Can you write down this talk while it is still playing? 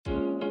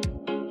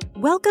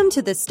Welcome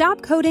to the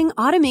Stop Coding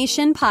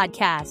Automation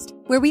podcast,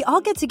 where we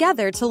all get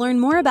together to learn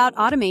more about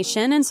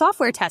automation and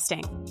software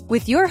testing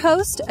with your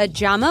host,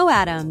 Ajamo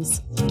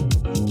Adams.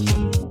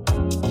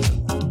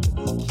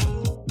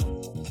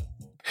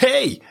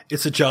 Hey,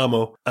 it's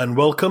Ajamo, and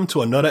welcome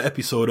to another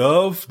episode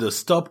of the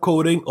Stop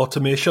Coding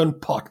Automation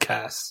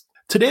podcast.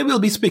 Today we'll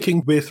be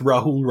speaking with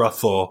Rahul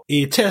Rathore,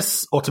 a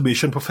test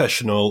automation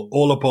professional,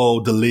 all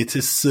about the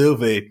latest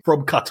survey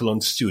from Catalan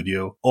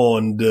Studio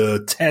on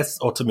the test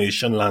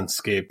automation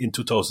landscape in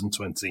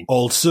 2020.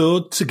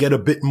 Also, to get a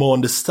bit more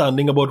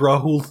understanding about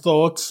Rahul's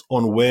thoughts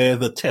on where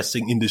the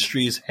testing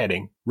industry is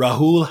heading.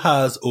 Rahul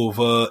has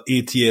over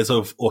 8 years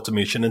of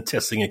automation and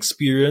testing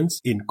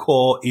experience in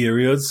core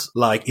areas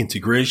like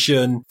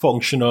integration,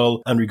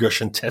 functional, and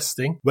regression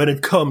testing. When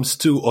it comes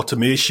to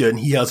automation,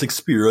 he has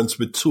experience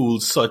with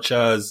tools such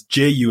as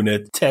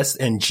JUnit,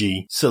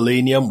 TestNG,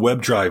 Selenium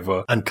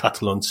WebDriver, and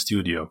Catalan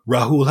Studio.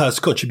 Rahul has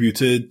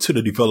contributed to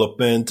the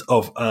development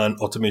of an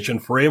automation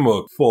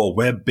framework for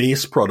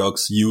web-based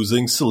products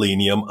using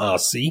Selenium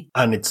RC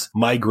and its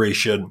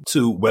migration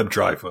to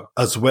WebDriver,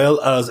 as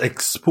well as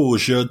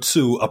exposure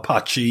to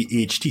Apache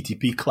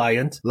HTTP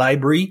client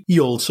library. He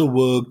also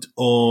worked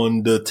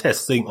on the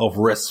testing of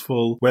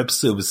RESTful web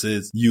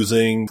services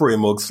using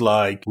frameworks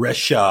like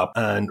REST-Sharp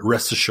and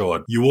REST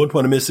Assured. You won't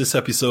want to miss this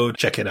episode.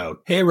 Check it out.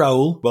 Hey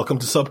Rahul, welcome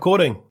to Stop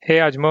Coding. Hey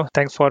Ajmo,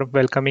 thanks for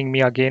welcoming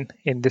me again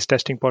in this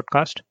testing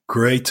podcast.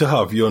 Great to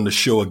have you on the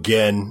show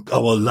again.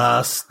 Our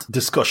last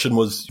discussion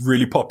was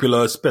really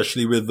popular,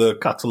 especially with the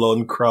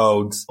Catalan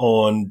crowds,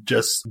 on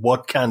just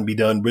what can be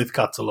done with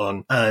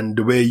Catalan, and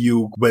the way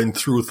you went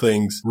through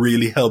things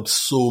really helped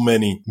so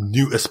many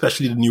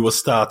especially the newer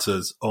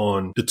starters,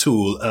 on the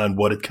tool and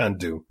what it can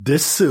do.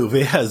 This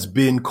survey has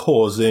been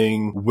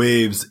causing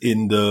waves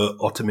in the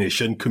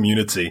automation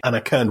community, and I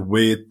can't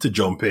wait to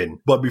jump in.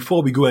 But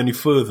before we go any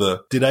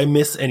further, did I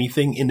miss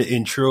anything in the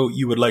intro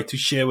you would like to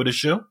share with the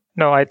show?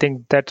 No, I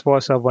think that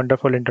was a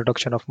wonderful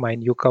introduction of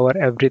mine. You cover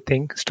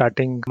everything,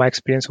 starting my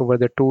experience over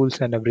the tools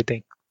and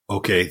everything.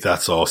 Okay,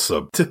 that's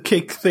awesome. To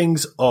kick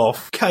things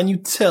off, can you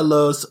tell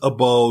us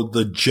about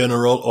the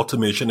general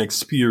automation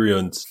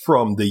experience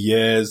from the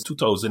years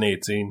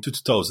 2018 to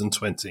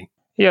 2020?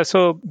 Yeah,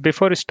 so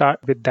before we start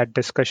with that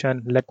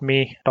discussion, let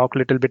me talk a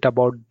little bit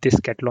about this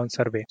Catalan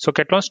survey. So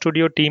Catalan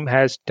Studio team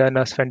has done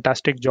a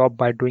fantastic job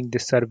by doing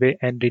this survey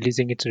and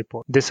releasing its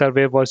report. This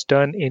survey was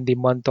done in the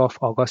month of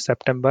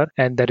August-September,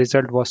 and the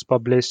result was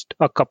published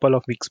a couple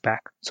of weeks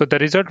back. So the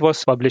result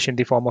was published in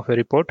the form of a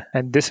report,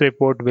 and this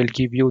report will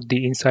give you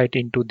the insight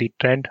into the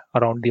trend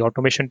around the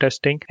automation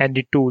testing and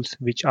the tools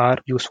which are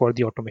used for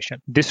the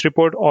automation. This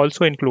report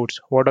also includes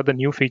what are the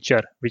new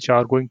features which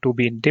are going to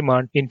be in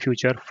demand in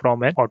future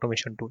from an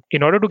automation tool.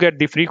 In order to get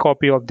the free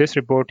copy of this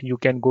report, you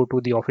can go to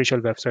the official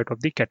website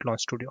of the Catalan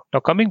Studio. Now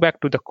coming back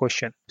to the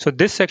question. So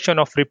this section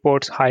of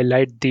reports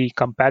highlight the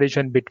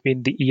comparison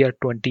between the year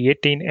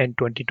 2018 and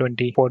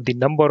 2020 for the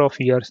number of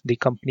years the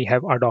company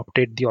have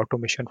adopted the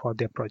automation for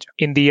their project.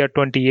 In the year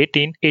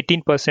 2018,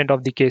 18%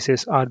 of the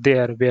cases are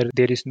there where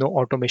there is no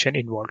automation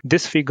involved.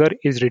 This figure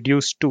is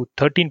reduced to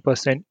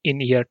 13% in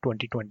year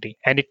 2020.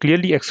 And it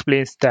clearly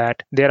explains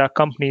that there are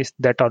companies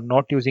that are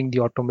not using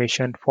the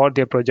automation for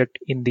their project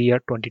in the year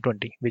 2020.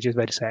 Which is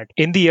very sad.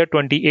 In the year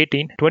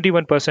 2018,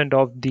 21%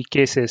 of the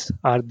cases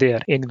are there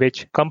in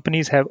which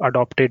companies have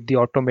adopted the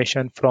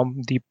automation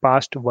from the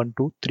past 1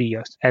 to 3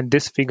 years. And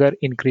this figure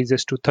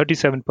increases to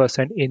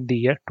 37% in the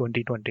year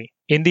 2020.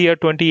 In the year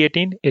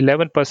 2018,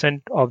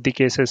 11% of the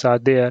cases are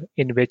there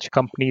in which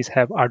companies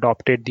have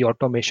adopted the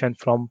automation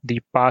from the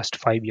past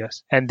 5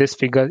 years. And this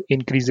figure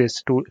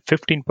increases to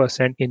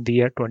 15% in the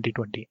year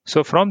 2020.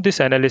 So from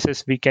this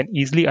analysis, we can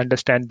easily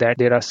understand that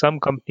there are some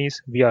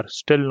companies we are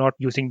still not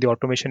using the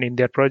automation in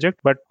their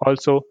project, but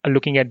also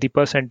looking at the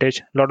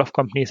percentage, a lot of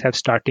companies have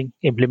started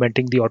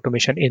implementing the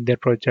automation in their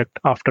project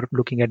after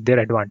looking at their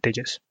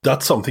advantages.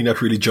 That's something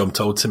that really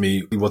jumped out to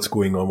me, what's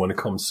going on when it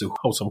comes to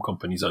how some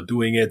companies are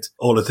doing it.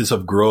 All of this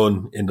have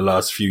grown in the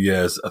last few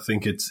years. I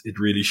think it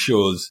really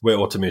shows where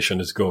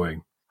automation is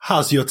going.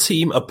 Has your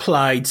team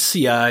applied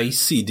CI,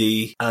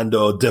 CD, and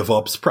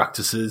DevOps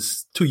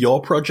practices to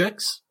your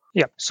projects?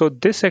 Yeah, so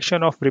this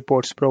section of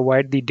reports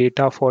provide the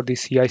data for the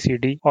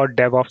CI/CD or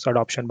DevOps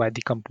adoption by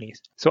the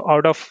companies. So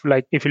out of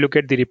if you look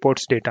at the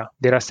reports data,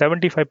 there are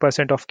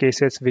 75% of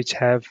cases which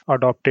have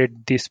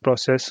adopted this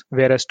process,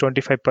 whereas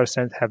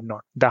 25% have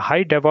not. The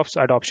high DevOps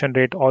adoption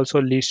rate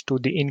also leads to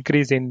the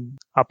increase in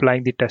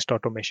applying the test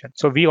automation.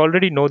 So we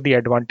already know the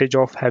advantage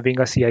of having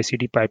a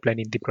CI/CD pipeline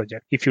in the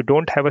project. If you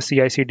don't have a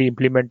CI/CD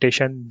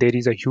implementation, there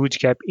is a huge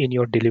gap in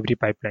your delivery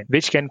pipeline,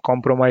 which can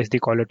compromise the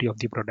quality of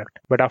the product.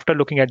 But after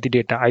looking at the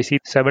data, I see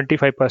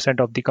 75%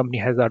 of the company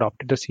has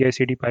adopted the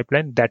CI/CD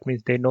pipeline. That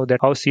means they know that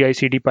how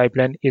CI/CD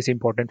pipeline is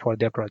important for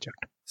their project.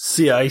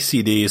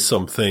 CI/CD is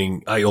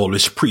something I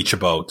always preach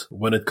about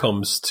when it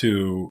comes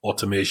to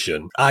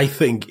automation. I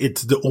think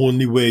it's the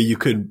only way you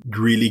can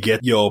really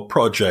get your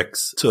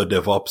projects to a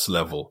DevOps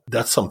level.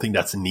 That's something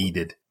that's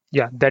needed.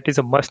 Yeah, that is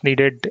a must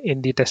needed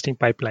in the testing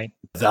pipeline.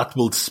 That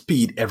will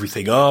speed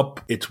everything up.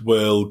 It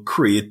will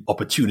create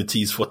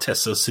opportunities for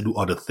testers to do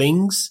other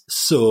things.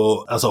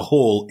 So as a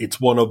whole, it's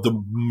one of the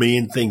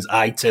main things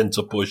I tend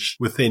to push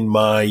within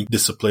my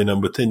discipline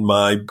and within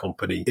my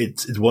company.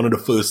 It's one of the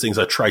first things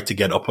I try to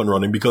get up and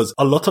running, because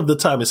a lot of the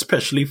time,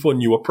 especially for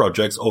newer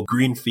projects or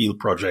greenfield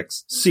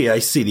projects,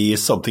 CI/CD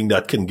is something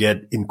that can get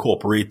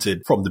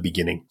incorporated from the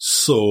beginning.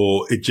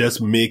 So it just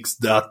makes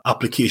that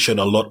application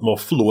a lot more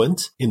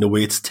fluent in the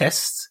way it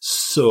tests.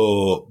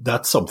 So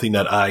that's something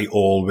that I'm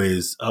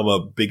a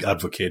big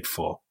advocate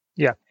for.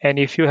 Yeah, and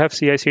if you have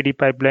CI/CD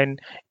pipeline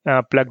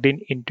plugged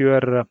into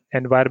your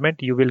environment,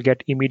 you will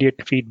get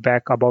immediate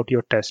feedback about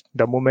your test.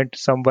 The moment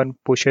someone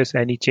pushes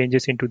any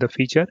changes into the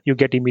feature, you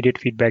get immediate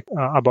feedback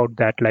about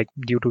that, like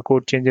due to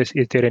code changes,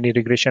 is there any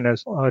regression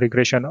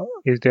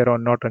is there or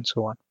not, and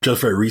so on.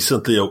 Just very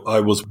recently, I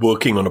was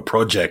working on a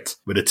project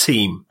with a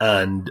team,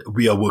 and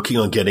we are working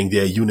on getting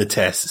their unit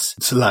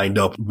tests lined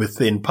up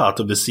within part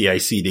of the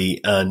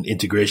CI/CD and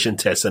integration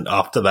tests, and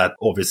after that,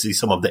 obviously,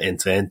 some of the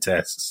end-to-end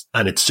tests.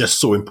 And it's just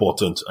so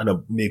important, and I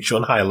make sure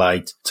and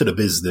highlight to the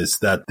business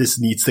that this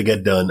needs to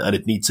get done, and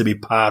it needs to be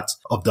part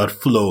of that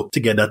flow to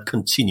get that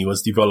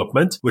continuous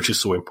development, which is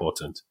so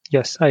important.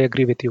 Yes, I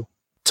agree with you.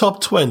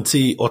 Top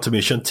 20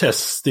 automation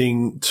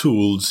testing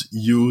tools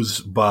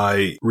used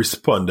by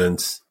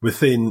respondents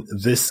within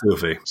this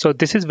survey. So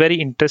this is very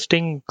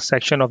interesting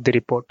section of the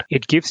report.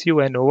 It gives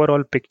you an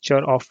overall picture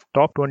of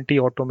top 20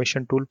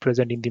 automation tool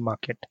present in the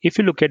market. If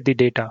you look at the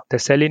data, the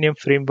Selenium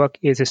framework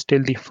is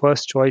still the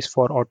first choice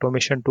for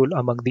automation tool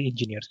among the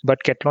engineers,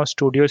 but Catalan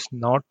Studio is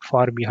not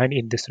far behind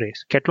in this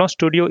race. Catalan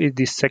Studio is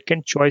the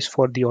second choice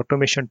for the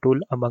automation tool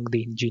among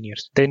the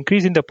engineers. The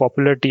increase in the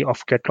popularity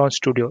of Catalan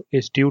Studio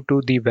is due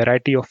to the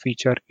variety of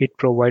feature it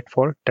provides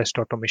for test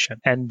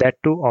automation, and that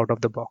too out of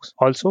the box.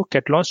 Also,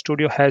 Catalan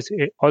Studio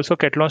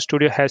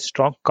has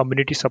strong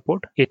community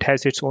support. It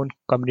has its own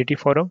community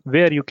forum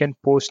where you can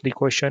post the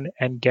question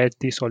and get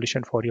the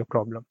solution for your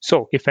problem.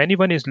 So if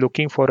anyone is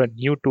looking for a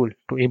new tool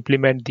to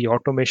implement the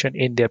automation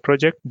in their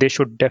project, they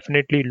should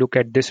definitely look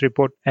at this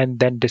report and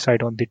then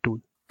decide on the tool.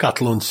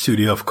 Catalan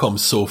Studio have come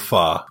so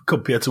far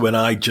compared to when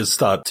I just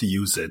started to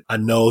use it.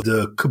 And now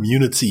the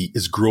community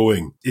is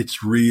growing.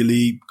 It's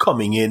really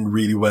coming in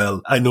really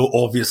well. I know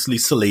obviously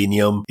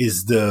Selenium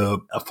is the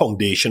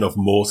foundation of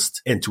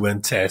most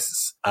end-to-end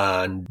tests.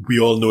 And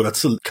we all know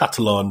that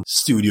Catalan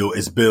Studio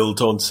is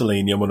built on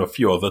Selenium and a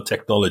few other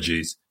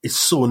technologies. It's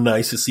so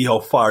nice to see how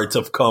far it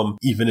have come,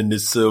 even in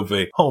this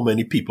survey, how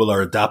many people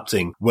are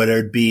adapting, whether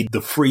it be the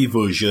free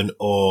version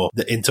or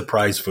the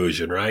enterprise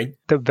version, right?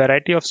 The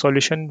variety of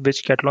solution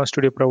which Catalan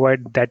Studio provide,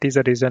 that is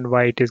the reason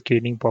why it is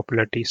gaining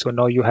popularity. So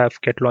now you have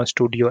Catalan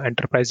Studio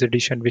Enterprise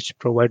Edition, which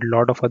provide a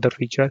lot of other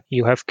features.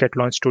 You have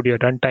Catalan Studio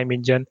Runtime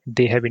Engine.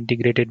 They have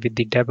integrated with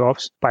the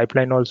DevOps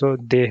pipeline also.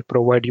 They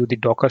provide you the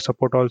Docker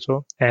support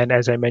also. And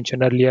as I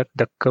mentioned earlier,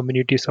 the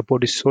community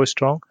support is so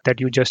strong that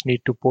you just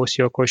need to post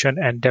your question,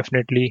 and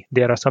definitely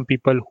there are some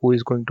people who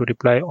is going to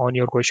reply on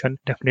your question.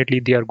 Definitely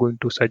they are going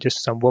to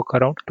suggest some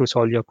workaround to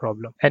solve your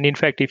problem. And in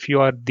fact, if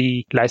you are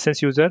the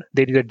license user,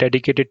 there is a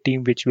dedicated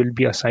team which will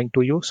be assigned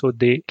to you, so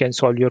they can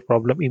solve your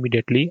problem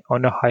immediately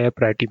on a higher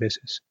priority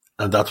basis.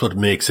 And that's what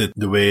makes it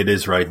the way it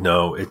is right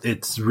now.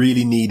 It's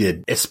really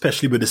needed,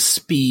 especially with the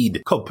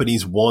speed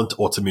companies want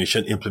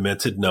automation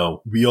implemented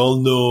now. We all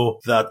know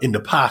that in the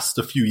past,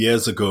 a few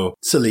years ago,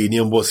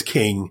 Selenium was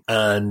king.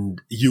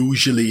 And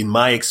usually in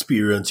my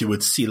experience, you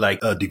would see like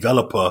a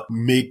developer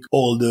make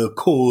all the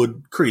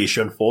code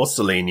creation for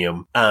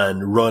Selenium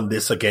and run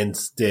this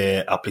against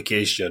their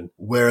application.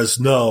 Whereas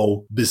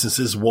now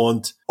businesses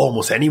want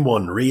almost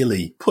anyone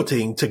really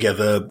putting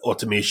together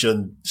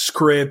automation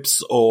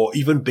scripts or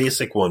even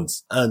basic ones.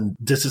 And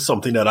this is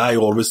something that I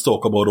always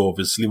talk about,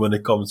 obviously, when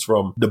it comes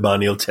from the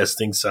manual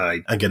testing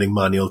side and getting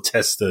manual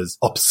testers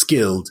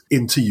upskilled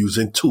into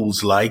using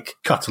tools like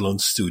Catalan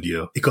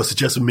Studio, because it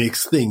just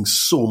makes things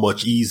so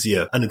much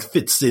easier and it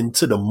fits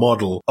into the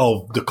model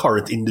of the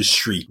current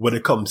industry when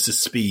it comes to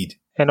speed.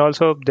 And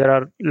also there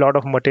are a lot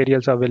of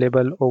materials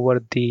available over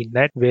the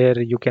net where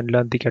you can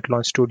learn the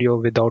Catalan Studio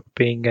without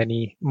paying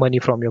any money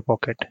from your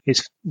pocket.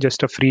 It's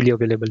just a freely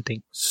available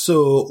thing.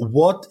 So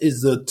what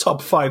is the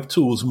top 5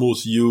 tools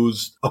most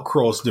used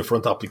across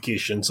different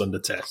applications on the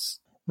test?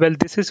 Well,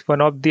 this is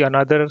one of the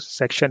another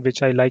section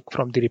which I like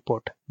from the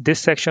report. This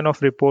section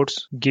of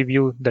reports give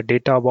you the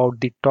data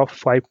about the top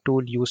 5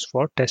 tools used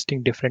for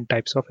testing different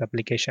types of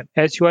application.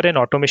 As you are an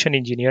automation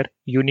engineer,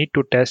 you need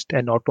to test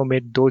and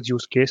automate those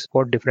use cases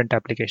for different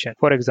applications.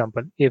 For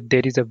example, if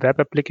there is a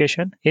web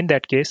application, in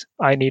that case,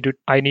 I need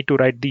to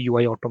write the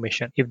UI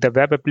automation. If the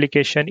web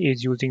application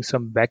is using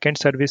some backend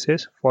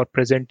services for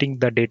presenting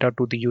the data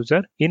to the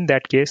user, in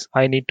that case,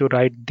 I need to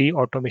write the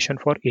automation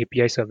for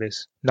API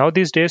service. Now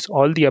these days,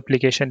 all the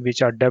applications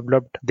which are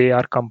developed, they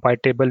are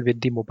compatible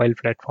with the mobile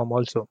platform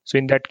also. So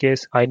in that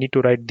case, I need to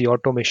write the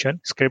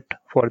automation script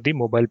for the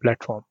mobile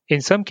platform. In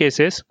some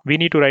cases, we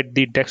need to write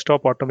the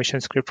desktop automation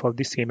script for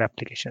the same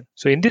application.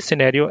 So in this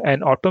scenario,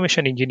 an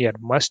automation engineer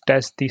must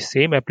test the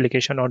same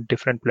application on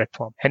different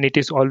platforms. And it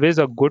is always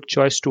a good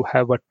choice to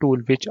have a tool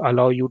which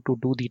allow you to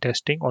do the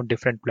testing on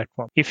different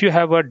platforms. If you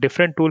have a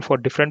different tool for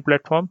different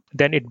platform,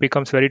 then it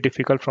becomes very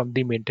difficult from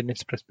the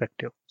maintenance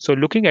perspective. So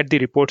looking at the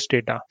reports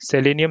data,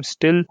 Selenium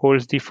still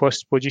holds the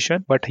first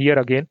position, but here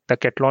again, the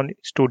Katalon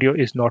Studio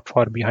is not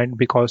far behind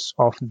because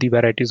of the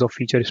varieties of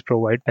features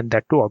provided, and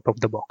that too out of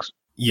the box.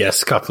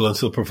 Yes, Katalon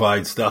still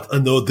provides that. I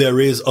know there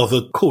is other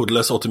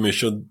codeless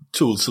automation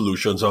tool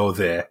solutions out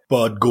there,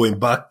 but going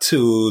back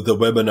to the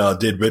webinar I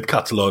did with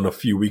Katalon a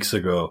few weeks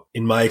ago,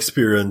 in my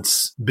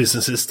experience,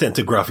 businesses tend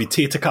to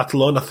gravitate to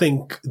Katalon. I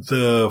think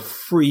the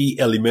free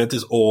element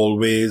is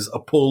always a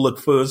pull at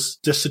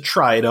first just to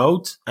try it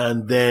out.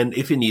 And then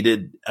if you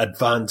needed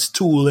advanced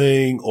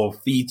tooling or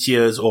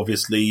features,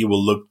 obviously you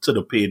will look to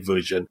the paid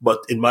version. But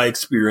in my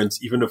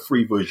experience, even the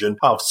free version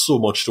have so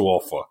much to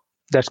offer.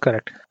 That's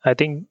correct. I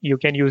think you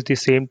can use the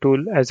same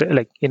tool as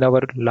like in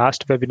our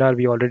last webinar,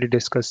 we already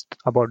discussed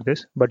about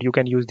this, but you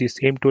can use the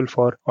same tool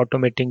for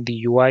automating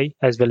the UI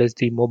as well as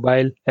the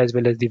mobile as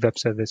well as the web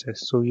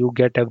services. So you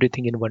get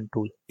everything in one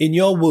tool. In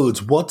your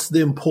words, what's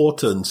the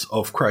importance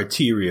of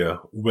criteria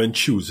when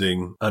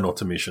choosing an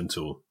automation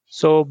tool?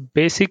 So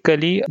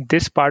basically,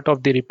 this part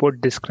of the report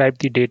describes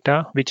the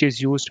data which is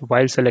used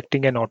while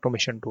selecting an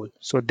automation tool.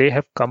 So they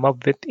have come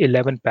up with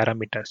 11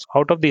 parameters.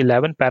 Out of the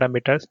 11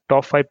 parameters,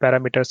 top 5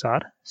 parameters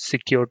are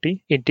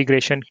security,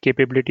 integration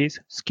capabilities,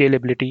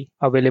 scalability,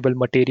 available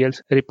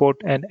materials, report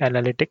and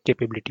analytic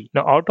capability.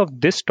 Now out of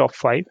this top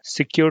 5,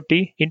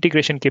 security,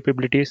 integration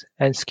capabilities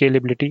and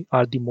scalability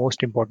are the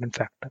most important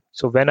factor.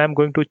 So when I'm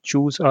going to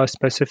choose a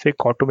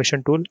specific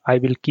automation tool, I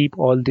will keep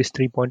all these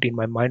 3 points in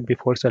my mind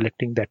before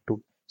selecting that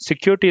tool.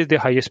 Security is the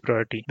highest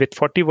priority, with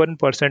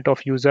 41%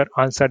 of users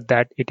answered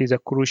that it is a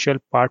crucial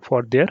part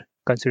for their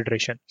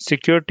consideration.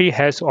 Security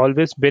has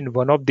always been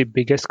one of the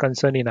biggest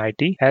concerns in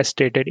IT, as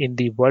stated in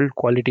the World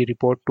Quality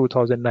Report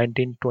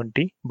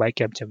 2019-20 by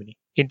Capgemini.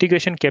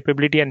 Integration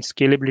capability and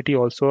scalability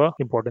also an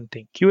important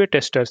thing. QA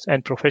testers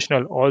and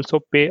professionals also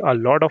pay a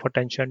lot of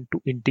attention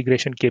to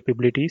integration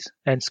capabilities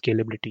and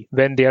scalability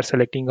when they are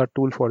selecting a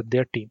tool for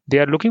their team. They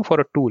are looking for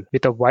a tool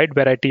with a wide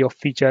variety of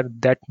features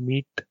that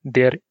meet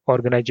their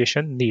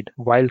organization need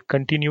while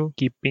continue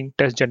keeping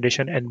test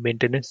generation and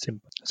maintenance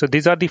simple. So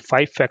these are the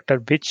 5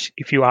 factors which,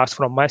 if you ask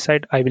from my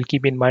side, I will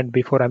keep in mind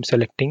before I'm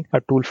selecting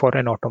a tool for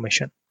an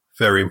automation.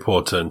 Very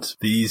important.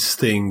 These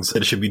things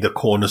that should be the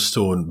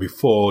cornerstone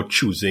before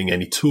choosing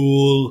any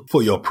tool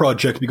for your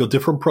project, because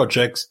different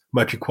projects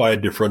might require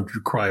different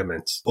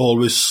requirements.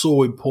 Always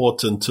so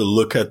important to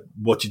look at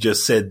what you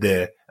just said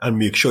there and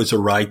make sure it's the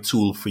right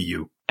tool for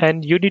you.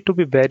 And you need to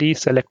be very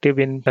selective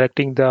in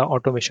selecting the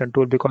automation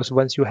tool, because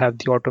once you have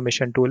the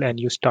automation tool and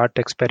you start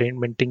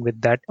experimenting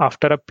with that,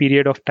 after a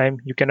period of time,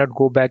 you cannot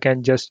go back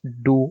and just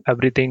do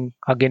everything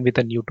again with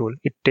a new tool.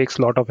 It takes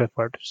a lot of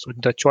effort. So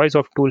the choice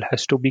of tool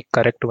has to be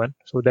correct one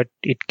so that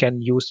it can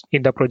use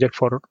in the project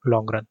for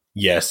long run.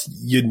 Yes,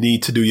 you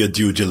need to do your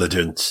due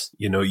diligence.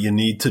 You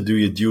need to do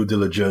your due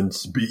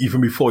diligence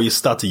even before you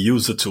start to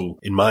use the tool,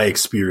 in my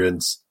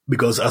experience.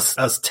 Because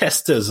as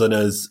testers and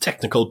as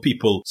technical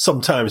people,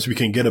 sometimes we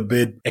can get a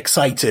bit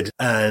excited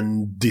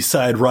and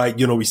decide, right,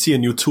 we see a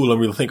new tool and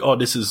we'll think, oh,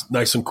 this is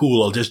nice and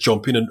cool. I'll just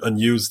jump in and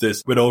use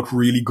this without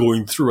really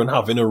going through and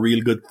having a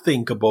real good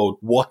think about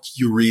what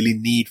you really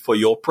need for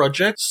your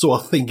project. So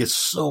I think it's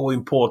so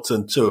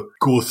important to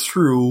go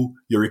through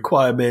your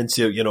requirements,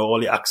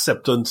 all your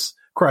acceptance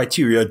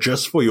criteria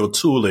just for your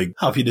tooling.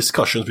 Have your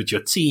discussions with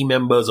your team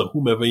members or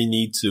whomever you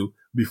need to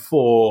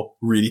before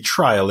really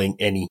trialing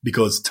any,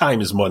 because time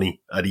is money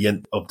at the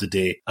end of the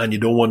day, and you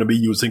don't want to be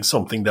using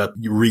something that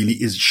you really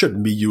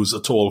shouldn't be used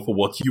at all for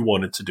what you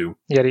want it to do.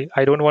 Yeah,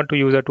 I don't want to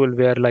use a tool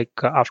where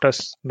after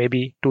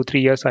maybe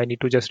 2-3 years, I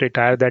need to just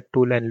retire that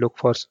tool and look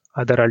for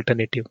other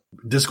alternative.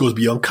 This goes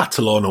beyond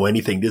Katalon or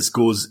anything. This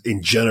goes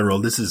in general.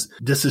 This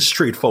is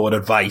straightforward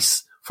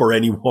advice for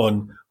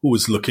anyone who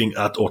is looking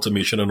at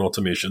automation and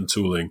automation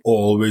tooling.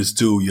 Always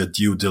do your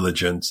due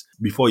diligence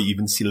before you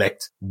even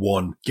select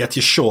one. Get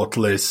your short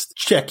list,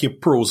 check your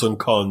pros and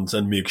cons,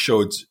 and make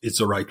sure it's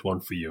the right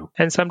one for you.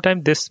 And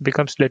sometimes this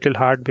becomes little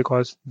hard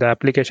because the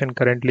application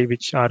currently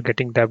which are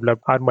getting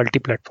developed are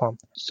multi-platform.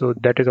 So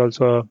that is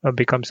also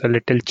becomes a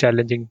little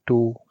challenging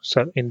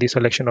in the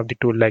selection of the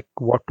tool, like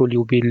what tool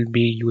you will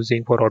be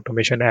using for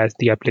automation, as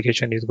the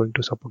application is going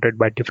to supported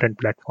by different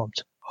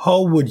platforms.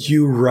 How would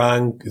you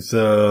rank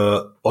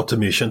the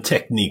automation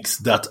techniques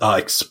that are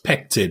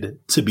expected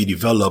to be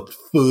developed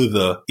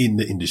further in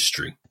the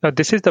industry? Now,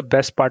 this is the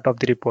best part of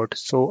the report.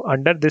 So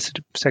under this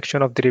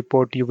section of the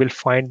report, you will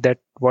find that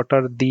what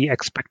are the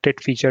expected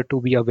feature to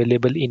be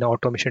available in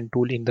automation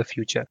tool in the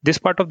future. This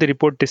part of the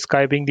report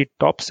describing the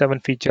top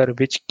 7 feature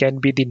which can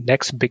be the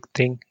next big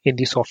thing in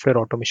the software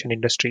automation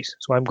industries.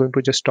 So I'm going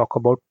to just talk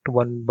about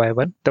one by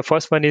one. The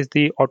first one is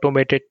the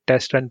automated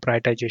test and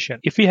prioritization.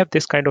 If we have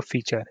this kind of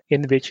feature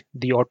in which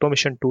the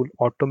automation tool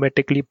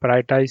automatically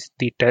prioritize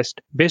the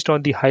test based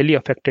on the highly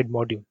affected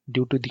module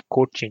due to the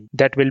code change,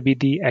 that will be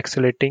the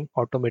accelerating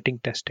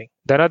automating testing.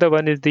 The other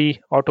one is the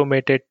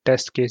automated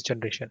test case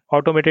generation.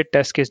 Automated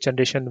test case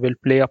generation will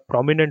play a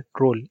prominent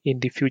role in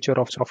the future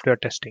of software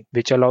testing,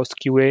 which allows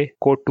QA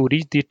code to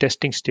reach the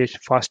testing stage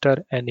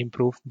faster and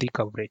improve the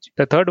coverage.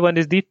 The third one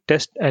is the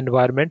test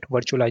environment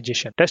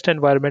virtualization. Test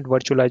environment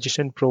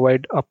virtualization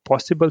provide a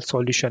possible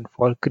solution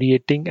for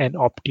creating and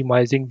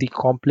optimizing the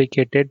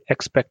complicated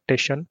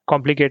execution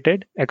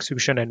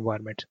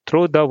environments.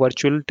 Through the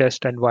virtual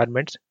test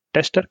environments,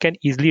 tester can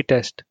easily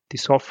test the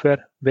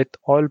software with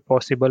all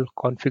possible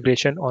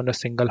configuration on a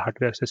single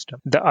hardware system.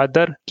 The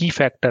other key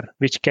factor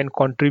which can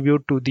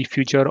contribute to the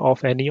future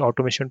of any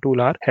automation tool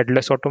are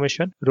headless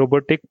automation,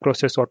 robotic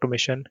process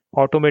automation,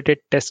 automated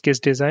test case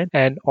design,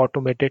 and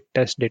automated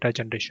test data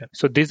generation.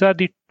 So these are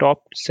the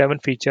top 7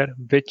 features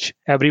which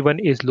everyone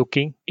is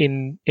looking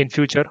in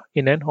future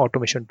in an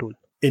automation tool.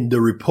 In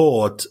the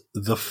report,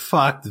 the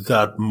fact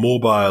that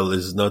mobile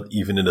is not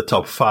even in the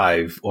top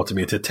 5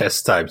 automated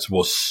test types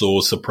was so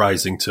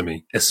surprising to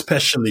me,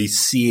 especially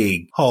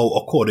seeing how,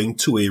 according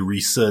to a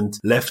recent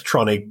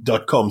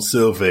Leftronic.com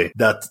survey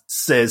that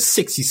says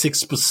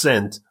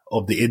 66%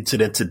 of the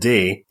internet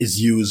today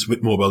is used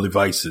with mobile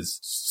devices.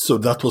 So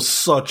that was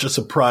such a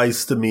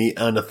surprise to me.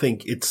 And I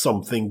think it's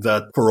something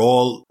that for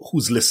all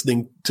who's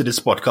listening to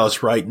this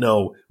podcast right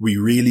now, we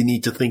really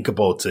need to think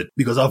about it,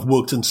 because I've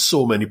worked in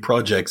so many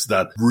projects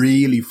that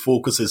really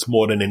focuses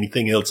more than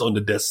anything else on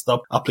the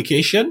desktop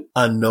application.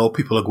 And now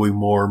people are going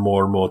more and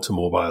more to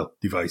mobile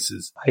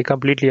devices. I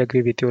completely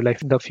agree with you. Like,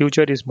 the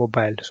future is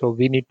mobile. So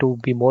we need to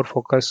be more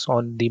focused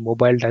on the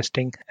mobile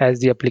testing as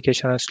the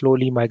application are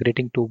slowly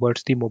migrating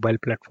towards the mobile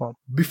platform.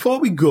 Before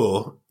we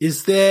go,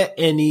 is there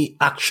any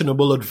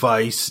actionable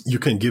advice you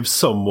can give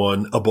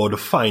someone about the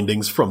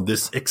findings from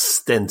this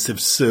extensive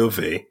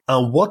survey?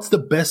 And what's the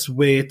best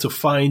way to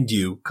find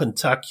you,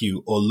 contact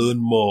you, or learn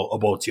more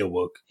about your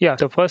work? Yeah,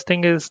 the first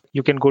thing is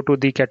you can go to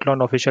the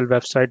Cathlon official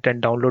website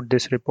and download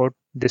this report.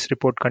 This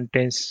report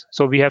contains,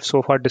 so we have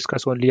so far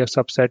discussed only a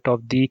subset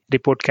of the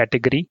report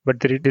category,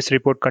 but this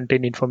report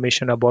contains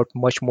information about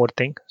much more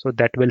things. So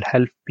that will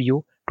help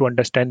you to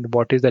understand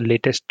what is the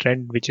latest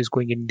trend which is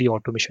going in the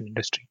automation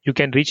industry. You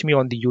can reach me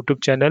on the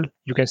YouTube channel.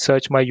 You can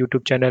search my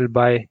YouTube channel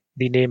by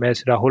the name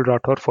as Rahul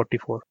Rathore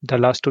 44. The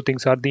last 2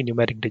 things are the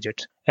numeric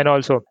digits. And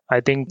also,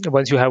 I think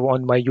once you have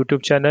on my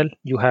YouTube channel,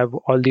 you have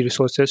all the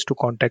resources to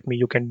contact me.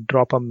 You can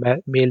drop a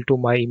mail to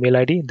my email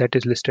ID that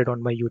is listed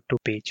on my YouTube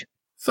page.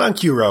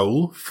 Thank you,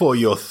 Rahul, for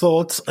your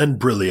thoughts and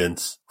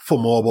brilliance. For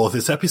more about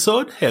this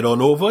episode, head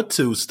on over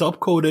to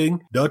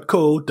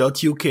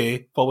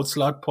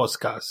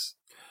stopcoding.co.uk/podcast.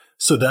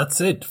 So that's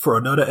it for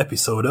another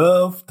episode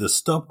of the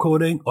Stop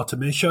Coding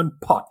Automation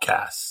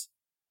Podcast.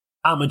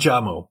 I'm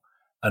Ajamo,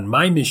 and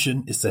my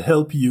mission is to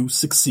help you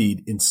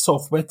succeed in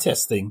software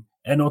testing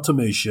and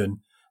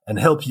automation and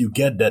help you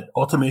get that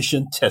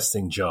automation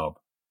testing job.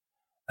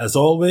 As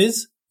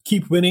always,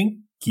 keep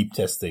winning, keep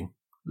testing.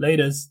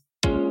 Laters.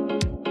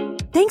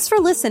 Thanks for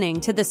listening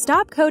to the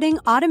Stop Coding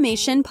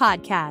Automation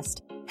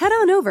Podcast. Head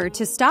on over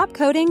to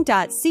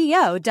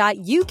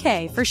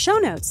stopcoding.co.uk for show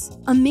notes,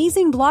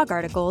 amazing blog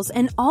articles,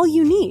 and all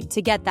you need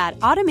to get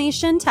that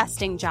automation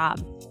testing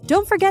job.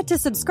 Don't forget to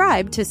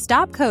subscribe to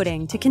Stop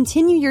Coding to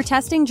continue your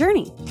testing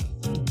journey.